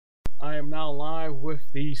I am now live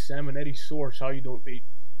with the Salmonetti source. How you doing, Pete?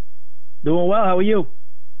 Doing well. How are you?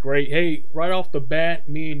 Great. Hey, right off the bat,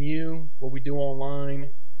 me and you, what we do online,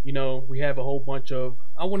 we have a whole bunch of,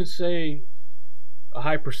 I wouldn't say a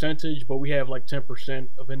high percentage, but we have like 10%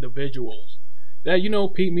 of individuals that,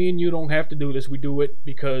 Pete, me and you don't have to do this. We do it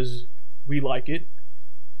because we like it.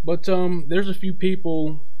 But there's a few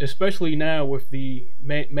people, especially now with the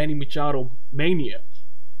Manny Machado mania,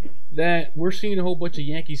 that we're seeing a whole bunch of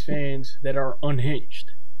Yankees fans that are unhinged.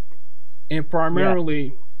 And Yeah.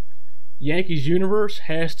 primarily, Yankees universe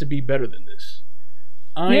has to be better than this.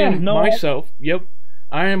 I Yeah. am No. myself, yep,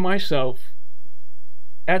 I am myself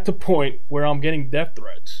at the point where I'm getting death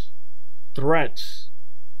threats,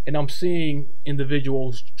 and I'm seeing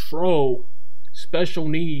individuals troll special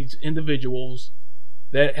needs individuals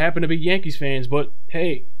that happen to be Yankees fans, but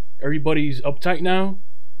hey, everybody's uptight now.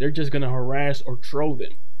 They're just gonna harass or troll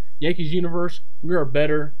them. Yankees universe, we are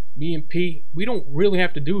better. Me and Pete, we don't really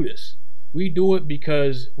have to do this. We do it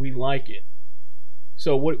because we like it.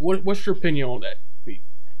 So what's your opinion on that, Pete?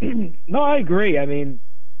 No, I agree. I mean,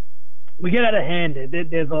 we get out of hand.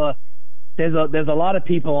 There's a lot of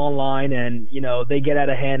people online, and they get out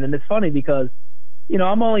of hand. And it's funny because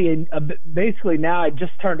I'm only basically now. I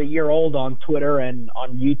just turned a year old on Twitter and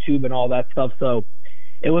on YouTube and all that stuff. So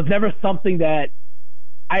it was never something that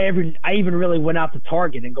I even really went out to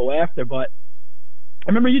target and go after. But I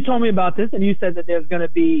remember you told me about this, and you said that there's going to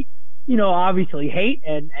be obviously hate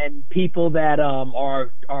and people that are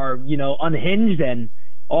unhinged and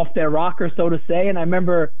off their rocker, so to say. And I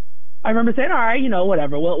remember saying, all right,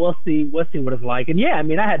 whatever, we'll see what it's like. And yeah, I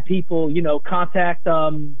mean, I had people contact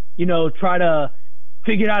try to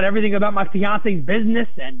figure out everything about my fiance's business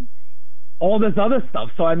and all this other stuff.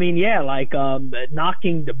 So I mean, yeah, like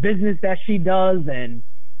knocking the business that she does. And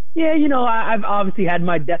yeah, I've obviously had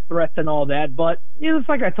my death threats and all that, but it's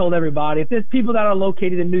like I told everybody, if there's people that are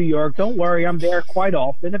located in New York, don't worry, I'm there quite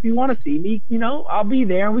often. If you want to see me, I'll be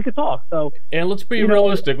there and we could talk. So, And let's be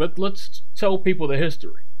realistic. Let's tell people the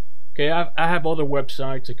history. Okay, I have other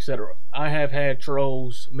websites, etc. I have had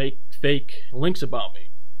trolls make fake links about me.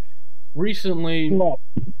 Recently,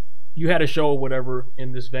 you had a show or whatever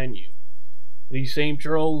in this venue. These same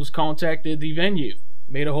trolls contacted the venue,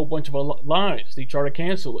 made a whole bunch of lies. They tried to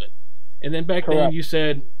cancel it. And then back then you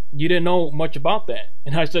said you didn't know much about that.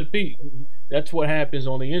 And I said, Pete, that's what happens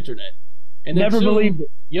on the internet. And then never believed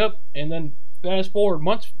it. Yep. And then fast forward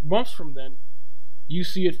months from then, you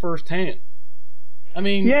see it firsthand. I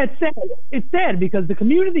mean, yeah, it's sad. It's sad because the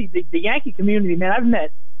community, the Yankee community, man,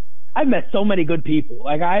 I've met so many good people.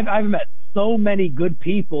 Like I've met so many good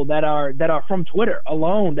people that are from Twitter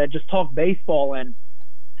alone that just talk baseball, and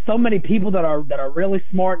so many people that are really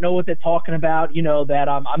smart, know what they're talking about. That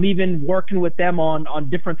I'm even working with them on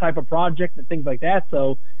different type of projects and things like that.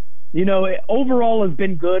 So, overall has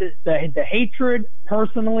been good. The hatred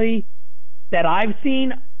personally that I've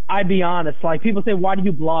seen, I'd be honest, like people say, why do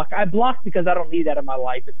you block? I block because I don't need that in my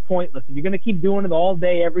life. It's pointless. If you're going to keep doing it all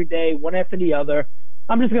day, every day, one after the other,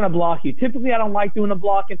 I'm just going to block you. Typically, I don't like doing the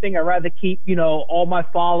blocking thing. I'd rather keep, all my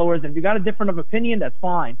followers. And if you got a different of opinion, that's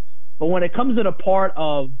fine. But when it comes to the part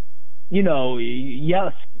of,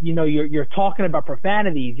 yes, you're talking about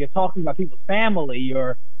profanities, you're talking about people's family,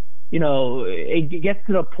 it gets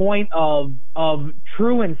to the point of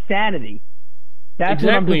true insanity. That's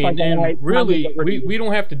exactly. What I'm just like, and right, really, we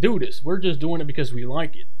don't have to do this. We're just doing it because we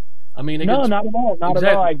like it. I mean, no, not at all. Not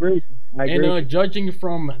at all. I agree with you. And judging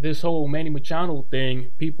from this whole Manny Machado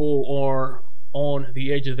thing, people are on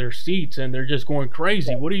the edge of their seats and they're just going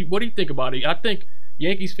crazy. What do you think about it? I think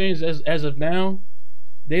Yankees fans, as of now,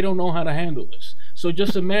 they don't know how to handle this. So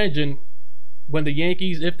just imagine when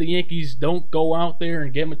if the Yankees don't go out there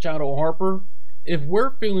and get Machado or Harper, if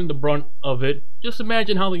we're feeling the brunt of it, just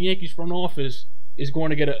imagine how the Yankees front office is going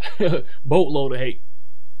to get a boatload of hate.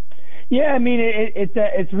 Yeah, I mean,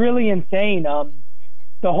 it's really insane.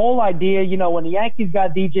 The whole idea, when the Yankees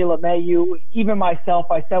got DJ LeMahieu, even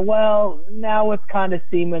myself, I said, well, now it's kind of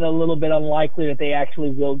seeming a little bit unlikely that they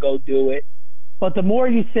actually will go do it. But the more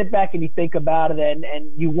you sit back and you think about it,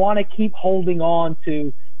 and you want to keep holding on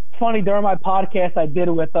to, it's funny, during my podcast I did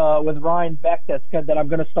with Ryan Beck that I'm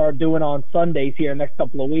going to start doing on Sundays here in the next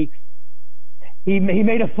couple of weeks. He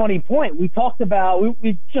made a funny point. We talked about,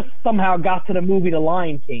 we just somehow got to the movie The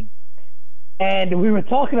Lion King. And we were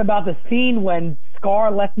talking about the scene when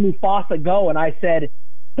Scar lets Mufasa go, and I said,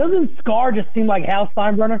 doesn't Scar just seem like Hal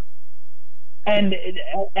Steinbrenner? And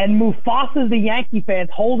Mufasa's the Yankee fans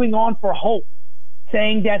holding on for hope,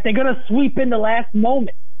 saying that they're going to sweep in the last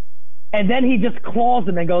moment. And then he just claws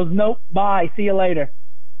him and goes, nope, bye, see you later.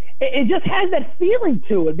 it just has that feeling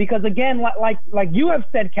to it because, again, like you have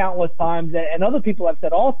said countless times, and other people have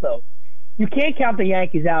said also, you can't count the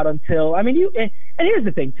Yankees out until, I mean, and here's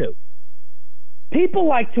the thing too. People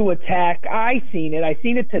like to attack. I seen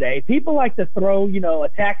it today. People like to throw,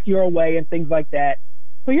 attacks your way and things like that.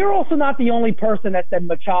 But you're also not the only person that said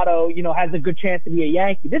Machado, has a good chance to be a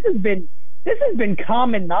Yankee. This has been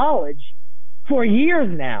common knowledge for years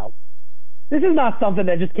now. This is not something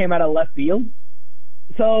that just came out of left field.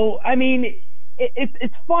 So, I mean,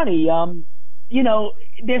 it's funny.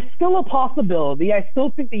 There's still a possibility. I still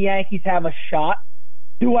think the Yankees have a shot.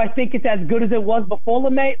 Do I think it's as good as it was before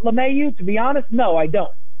LeMahieu? To be honest, no, I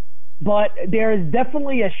don't. But there is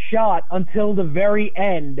definitely a shot until the very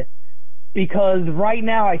end, because right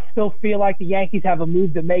now I still feel like the Yankees have a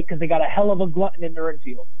move to make because they got a hell of a glutton in their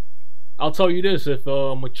infield. I'll tell you this: if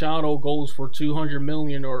Machado goes for $200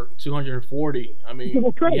 million or $240, I mean,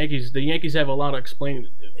 the Yankees have a lot of explaining to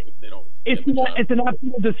do if they don't. It's an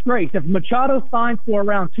absolute disgrace. If Machado signs for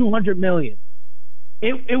around $200 million,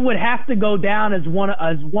 it would have to go down as one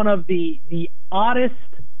of the oddest,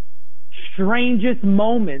 strangest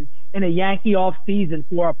moments in a Yankee offseason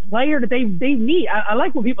for a player that they need. I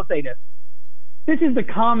like when people say this. This is the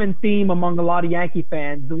common theme among a lot of Yankee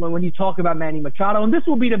fans when you talk about Manny Machado, and this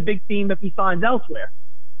will be the big theme if he signs elsewhere.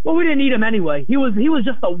 Well, we didn't need him anyway. He was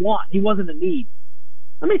just a want. He wasn't a need.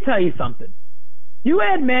 Let me tell you something. You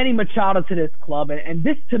add Manny Machado to this club, and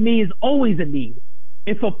this to me is always a need.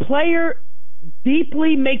 If a player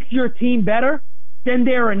deeply makes your team better, then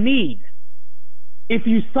they're a need. If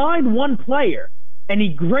you sign one player and he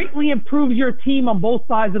greatly improves your team on both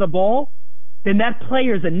sides of the ball, then that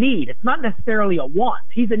player's a need. It's not necessarily a want.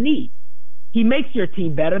 He's a need. He makes your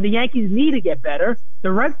team better. The Yankees need to get better.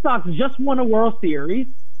 The Red Sox just won a World Series.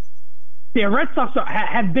 The Red Sox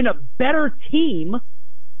have been a better team.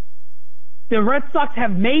 The Red Sox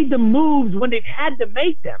have made the moves when they've had to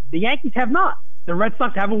make them. The Yankees have not. The Red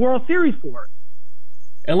Sox have a World Series for it.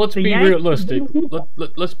 And let's be realistic.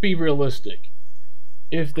 Let's be realistic.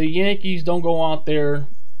 If the Yankees don't go out there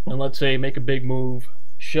and, let's say, make a big move,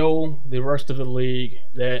 show the rest of the league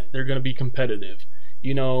that they're going to be competitive,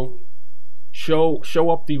 show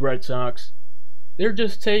up the Red Sox, they're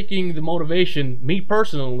just taking the motivation, me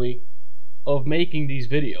personally, of making these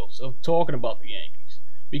videos, of talking about the Yankees.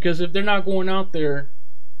 Because if they're not going out there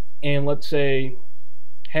and, let's say,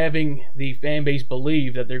 having the fan base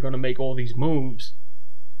believe that they're going to make all these moves,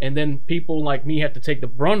 and then people like me have to take the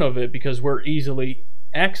brunt of it because we're easily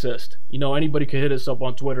accessed. Anybody could hit us up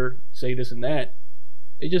on Twitter, say this and that.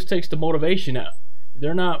 It just takes the motivation out.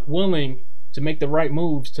 They're not willing to make the right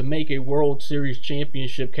moves to make a World Series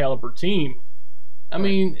championship caliber team. I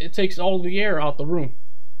mean, it takes all the air out the room.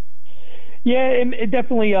 Yeah, it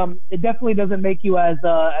definitely doesn't make you as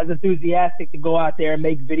enthusiastic to go out there and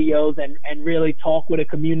make videos and really talk with a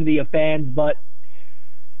community of fans. But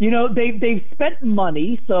they've spent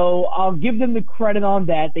money, so I'll give them the credit on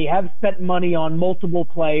that. They have spent money on multiple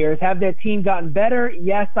players. Have their team gotten better?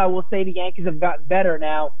 Yes, I will say the Yankees have gotten better.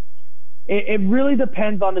 Now, it really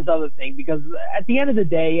depends on this other thing, because at the end of the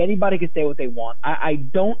day, anybody can say what they want. I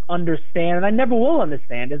don't understand, and I never will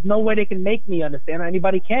understand. There's no way they can make me understand, or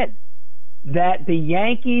anybody can, that the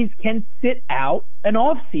Yankees can sit out an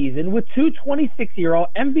offseason with two 26-year-old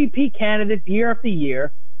MVP candidates year after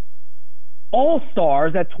year,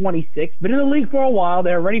 all-stars at 26, been in the league for a while,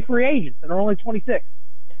 they're already free agents, and they're only 26.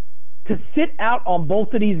 To sit out on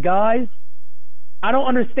both of these guys, I don't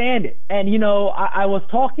understand it. And, I was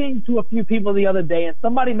talking to a few people the other day, and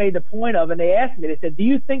somebody made the point of, and they asked me, they said, do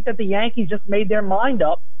you think that the Yankees just made their mind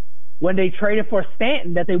up when they traded for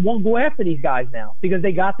Stanton that they won't go after these guys now because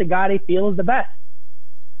they got the guy they feel is the best?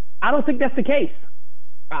 I don't think that's the case.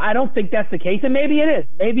 I don't think that's the case, and maybe it is.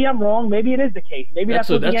 Maybe I'm wrong. Maybe it is the case. Maybe that's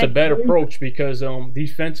a bad approach because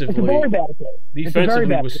defensively, it's a very bad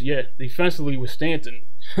approach. Defensively with Stanton,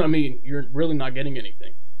 I mean, you're really not getting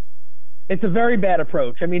anything. It's a very bad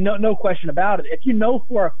approach. I mean, no question about it. If you know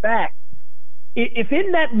for a fact, if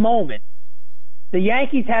in that moment the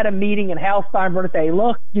Yankees had a meeting and Hal Steinbrenner say,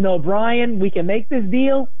 look, Brian, we can make this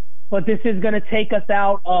deal, but this is going to take us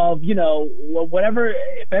out of, whatever,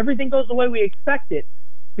 if everything goes the way we expect it,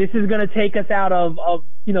 this is going to take us out of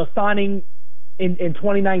signing in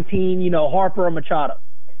 2019, Harper or Machado.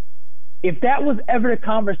 If that was ever the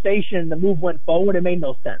conversation and the move went forward, it made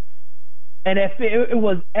no sense. And if it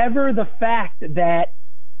was ever the fact that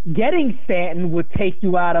getting Stanton would take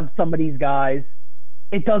you out of some of these guys,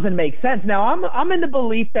 it doesn't make sense. Now, I'm in the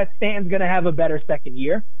belief that Stanton's going to have a better second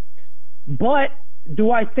year, but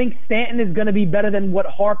do I think Stanton is going to be better than what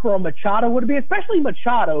Harper or Machado would be? Especially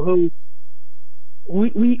Machado, who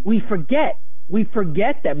we forget we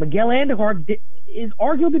forget that Miguel Andujar is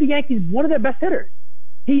arguably the Yankees' one of their best hitters.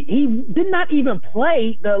 He did not even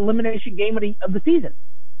play the elimination game of the season,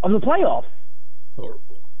 of the playoffs.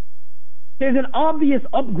 Horrible. There's an obvious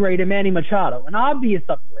upgrade in Manny Machado, an obvious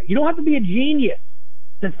upgrade. You don't have to be a genius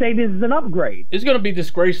to say this is an upgrade. It's going to be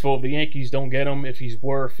disgraceful if the Yankees don't get him, if his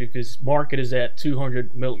market is at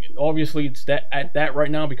 $200 million. Obviously, it's at that right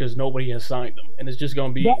now because nobody has signed him, and it's just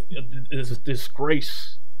going to be a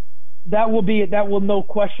disgrace. That will no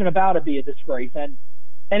question about it be a disgrace. And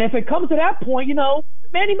if it comes to that point,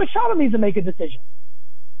 Manny Machado needs to make a decision.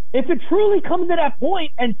 If it truly comes to that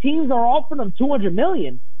point and teams are offering him $200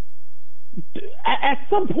 million, at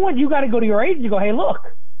some point you got to go to your agent and go, hey, look,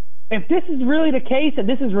 if this is really the case and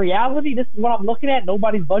this is reality, this is what I'm looking at,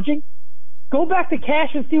 nobody's budging, go back to cash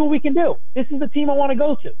and see what we can do. This is the team I want to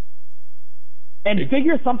go to. And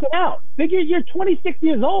figure something out. Figure you're 26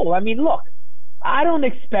 years old. I mean, look, I don't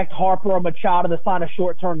expect Harper or Machado to sign a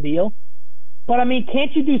short-term deal. But, I mean,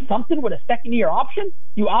 can't you do something with a second-year option?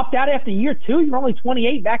 You opt out after year 2. You're only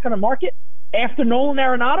 28 back on the market after Nolan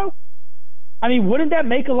Arenado. I mean, wouldn't that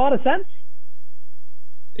make a lot of sense?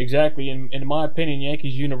 Exactly. In my opinion,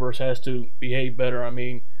 Yankees universe has to behave better. I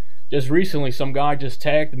mean, just recently, some guy just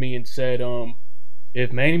tagged me and said,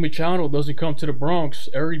 if Manny Machado doesn't come to the Bronx,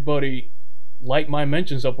 everybody light my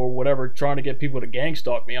mentions up or whatever, trying to get people to gang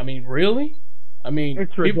stalk me. I mean, really? I mean,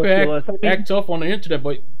 it's people act tough on the internet,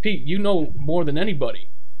 but Pete, you know more than anybody.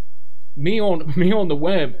 Me on the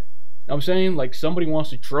web, I'm saying, like, somebody wants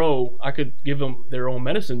to troll, I could give them their own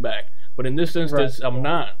medicine back. But in this instance, right, I'm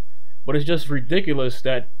not. But it's just ridiculous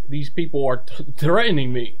that these people are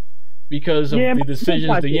threatening me because of the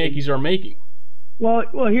decisions the Yankees are making. Well,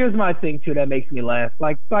 here's my thing too that makes me laugh.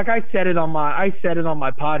 Like I said it on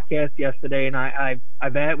my podcast yesterday, and I've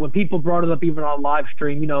had, when people brought it up even on live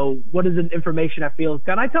stream, what is the information I feel is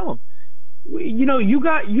good? I tell them,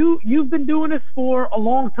 you've been doing this for a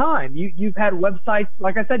long time. You've had websites,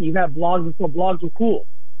 like I said, you've had blogs before blogs were cool,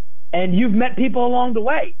 and you've met people along the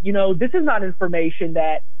way. This is not information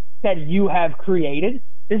that you have created.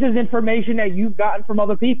 This is information that you've gotten from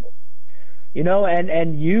other people.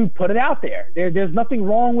 And you put it out there. There's nothing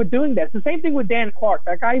wrong with doing that. It's the same thing with Dan Clark.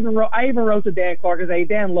 Like I even wrote to Dan Clark and say, hey,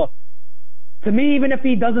 Dan, look, to me, even if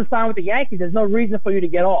he doesn't sign with the Yankees, there's no reason for you to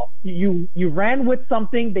get off. You ran with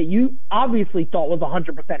something that you obviously thought was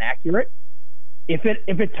 100% accurate. If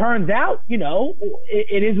it turns out,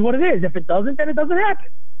 it is what it is. If it doesn't, then it doesn't happen.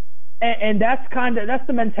 And that's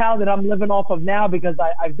the mentality that I'm living off of now, because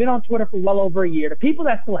I've been on Twitter for well over a year. The people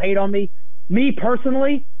that still hate on me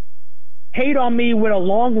personally, hate on me with a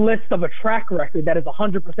long list of a track record that is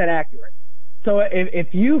 100% accurate. So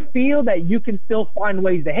if you feel that you can still find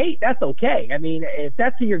ways to hate, that's okay. I mean, if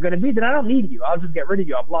that's who you're going to be, then I don't need you. I'll just get rid of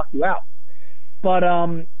you. I'll block you out. But,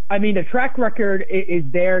 I mean, the track record is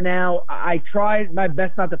there now. I tried my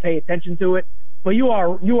best not to pay attention to it, but you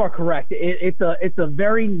are correct. It's a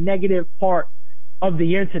very negative part of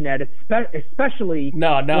the internet, especially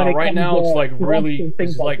right now it's like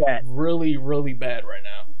really, really bad right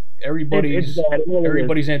now.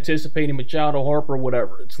 Everybody's anticipating Machado, Harper,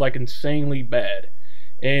 whatever. It's like insanely bad.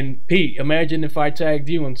 And Pete, imagine if I tagged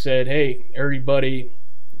you and said, "Hey, everybody,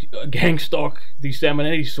 gang stalk the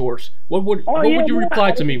Samanetti source." What would you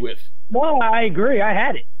reply to me with? Well, I agree. I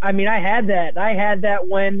had it. I mean, I had that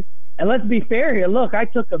when. And let's be fair here. Look, I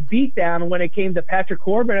took a beat down when it came to Patrick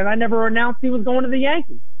Corbin, and I never announced he was going to the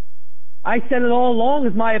Yankees. I said it all along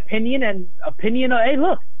as my opinion, hey,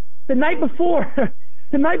 look, the night before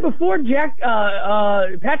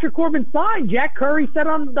Patrick Corbin signed, Jack Curry said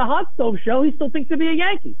on the Hot Stove Show he still thinks he'll be a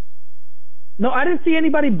Yankee. No, I didn't see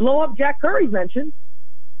anybody blow up Jack Curry's mention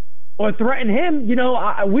or threaten him.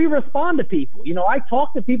 We respond to people. I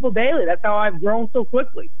talk to people daily. That's how I've grown so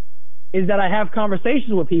quickly, is that I have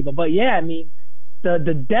conversations with people. But yeah, I mean, the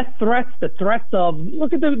death threats, the threats of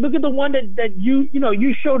look at the one that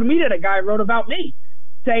you showed me that a guy wrote about me,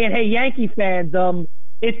 saying, "Hey, Yankee fans,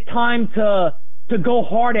 it's time to go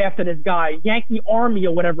hard after this guy, Yankee Army,"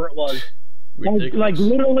 or whatever it was. Like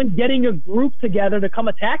literally getting a group together to come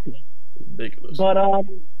attack me. Ridiculous. But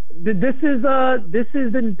this is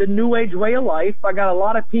the new age way of life. I got a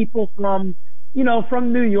lot of people from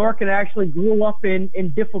New York and actually grew up in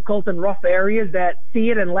difficult and rough areas that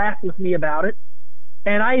see it and laugh with me about it.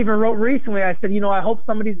 And I even wrote recently, I said, I hope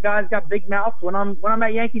some of these guys got big mouths when I'm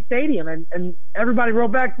at Yankee Stadium. And everybody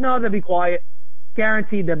wrote back, no, they'll be quiet.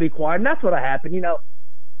 Guaranteed they'll be quiet. And that's what happened.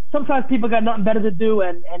 Sometimes people got nothing better to do,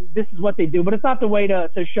 and this is what they do. But it's not the way to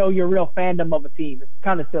show your real fandom of a team. It's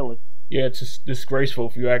kind of silly. Yeah, it's just disgraceful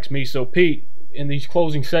if you ask me. So, Pete, in these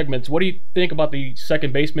closing segments, what do you think about the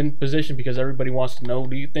second baseman position? Because everybody wants to know.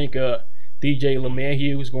 Do you think DJ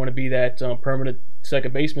LeMahieu is going to be that permanent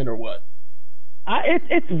second baseman or what?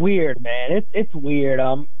 It's weird, man. It's weird.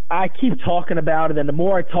 I keep talking about it, and the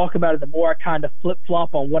more I talk about it, the more I kind of flip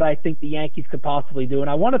flop on what I think the Yankees could possibly do. And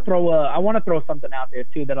I want to throw something out there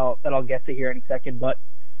too that I'll get to here in a second. But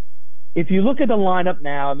if you look at the lineup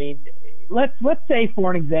now, I mean, let's say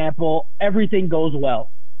for an example, everything goes well.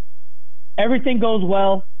 Everything goes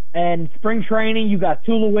well, and spring training, you got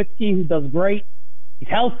Tulowitzki, who does great. He's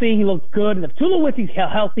healthy, he looks good, and if Tulowitzki's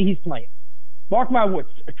healthy, he's playing. Mark my words.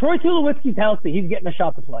 If Troy Tulowitzki's healthy, he's getting a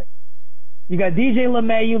shot to play. You got DJ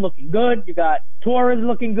LeMahieu looking good. You got Torres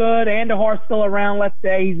looking good. Andujar's still around, let's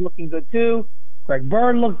say. He's looking good too. Greg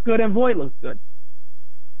Bird looks good, and Voit looks good.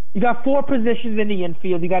 You got 4 positions in the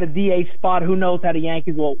infield. You got a DH spot. Who knows how the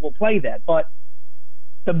Yankees will play that. But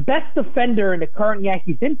the best defender in the current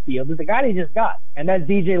Yankees infield is the guy they just got, and that's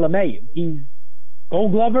DJ LeMahieu. He's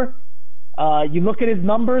Gold Glover. You look at his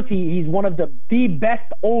numbers, he's one of the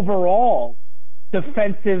best overall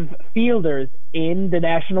defensive fielders in the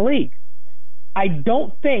National League. I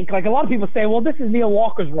don't think, like a lot of people say, well, this is Neil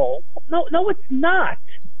Walker's role. No, it's not.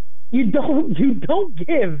 You don't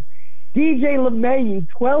give DJ LeMahieu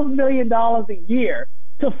 $12 million a year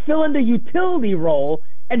to fill in the utility role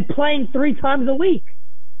and playing 3 times a week.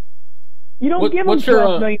 You don't give him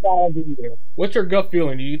 $12 million a year. What's your gut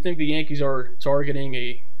feeling? Do you think the Yankees are targeting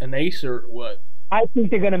an ace or what? I think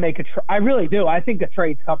they're going to make a trade. I really do. I think a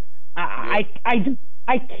trade's coming. I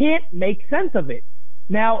can't make sense of it.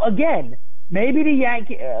 Now, again, maybe the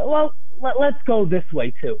Yankees. Well, let's go this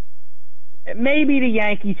way too. Maybe the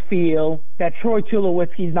Yankees feel that Troy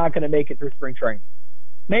Tulowitzki's not going to make it through spring training.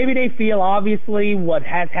 Maybe they feel, obviously, what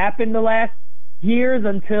has happened the last years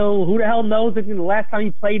until who the hell knows if the last time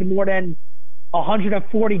he played more than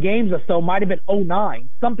 140 games or so might have been 09,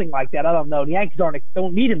 something like that. I don't know. The Yankees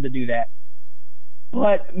don't need him to do that.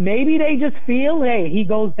 But maybe they just feel, hey, he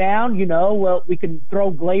goes down, well, we can throw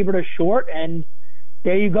Glaber to short, and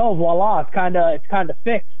there you go, voila, it's kind of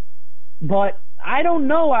fixed. But I don't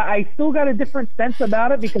know. I still got a different sense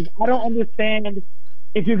about it because I don't understand.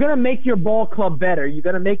 If you're going to make your ball club better, you're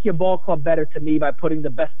going to make your ball club better to me by putting the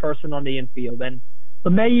best person on the infield. And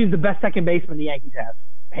LeMahieu is the best second baseman the Yankees have.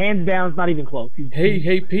 Hands down, it's not even close.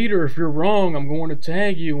 Hey, Peter, if you're wrong, I'm going to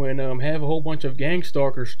tag you and have a whole bunch of gang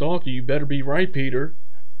stalkers stalk you. You better be right, Peter.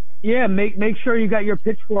 Yeah, make sure you got your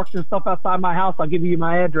pitchforks and stuff outside my house. I'll give you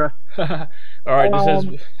my address. All right.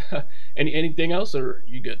 This has anything else, or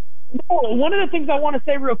you good? No, one of the things I want to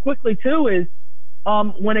say real quickly, too, is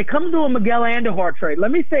when it comes to a Miguel Andujar trade,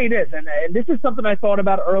 let me say this, and this is something I thought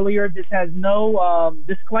about earlier. This has no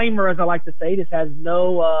disclaimer, as I like to say. This has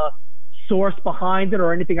no source behind it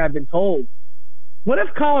or anything I've been told. What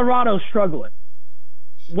if Colorado's struggling?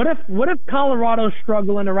 What if Colorado's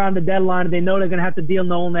struggling around the deadline and they know they're going to have to deal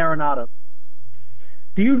Nolan Arenado?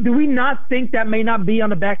 Do we not think that may not be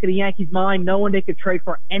on the back of the Yankees' mind, knowing they could trade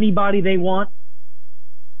for anybody they want?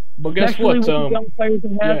 But guess what?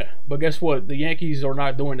 Yeah, but guess what? The Yankees are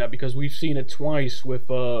not doing that because we've seen it twice with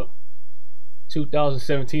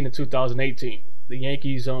 2017 and 2018. The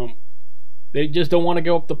Yankees, they just don't want to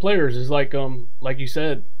go up the players. It's like you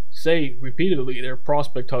said, say repeatedly, they're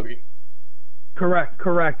prospect hugging.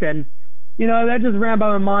 Correct. And, that just ran by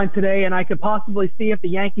my mind today, and I could possibly see if the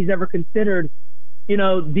Yankees ever considered,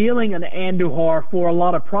 dealing an Andujar for a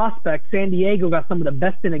lot of prospects. San Diego got some of the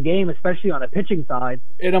best in the game, especially on the pitching side.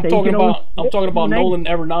 And I'm talking about Nolan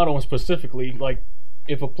Arenado specifically. Like,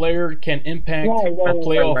 if a player can impact a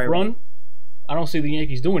playoff run, I don't see the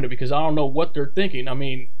Yankees doing it because I don't know what they're thinking. I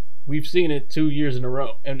mean, we've seen it 2 years in a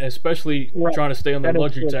row, and especially trying to stay on the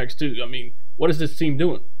luxury tax too. I mean, what is this team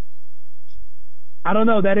doing? I don't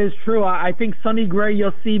know. That is true. I think Sonny Gray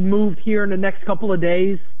you'll see moved here in the next couple of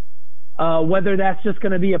days. Whether that's just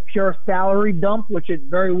going to be a pure salary dump, which it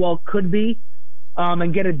very well could be,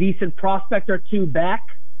 and get a decent prospect or two back,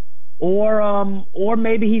 or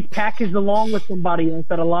maybe he's packaged along with somebody else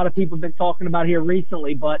that a lot of people have been talking about here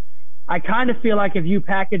recently. But I kind of feel like if you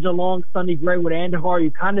package along Sonny Gray with Andujar,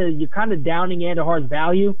 you're kind of downing Andujar's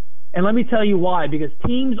value. And let me tell you why. Because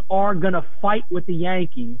teams are going to fight with the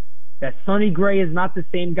Yankees that Sonny Gray is not the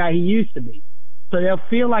same guy he used to be. So they'll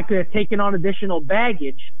feel like they're taking on additional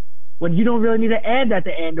baggage when you don't really need to add that to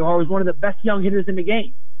Andujar, who's one of the best young hitters in the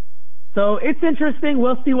game. So it's interesting.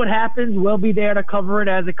 We'll see what happens. We'll be there to cover it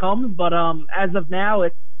as it comes. But as of now,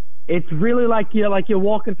 it's really like you're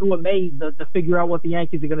walking through a maze to figure out what the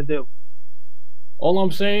Yankees are going to do. All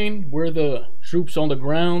I'm saying, we're the troops on the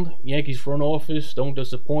ground. Yankees front office, don't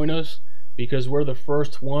disappoint us because we're the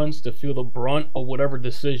first ones to feel the brunt of whatever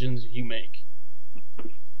decisions you make.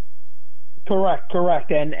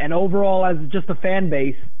 Correct. And overall, as just a fan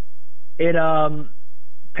base, it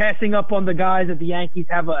passing up on the guys that the Yankees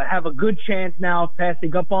have a good chance now of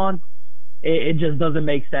passing up on. It just doesn't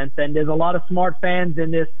make sense. And there's a lot of smart fans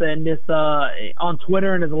in this on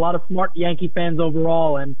Twitter, and there's a lot of smart Yankee fans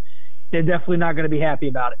overall, and they're definitely not going to be happy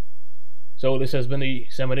about it. So this has been the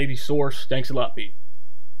 780 Source. Thanks a lot, Pete.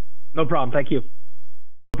 No problem. Thank you.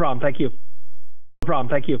 No problem. Thank you. No problem.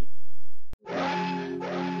 Thank you.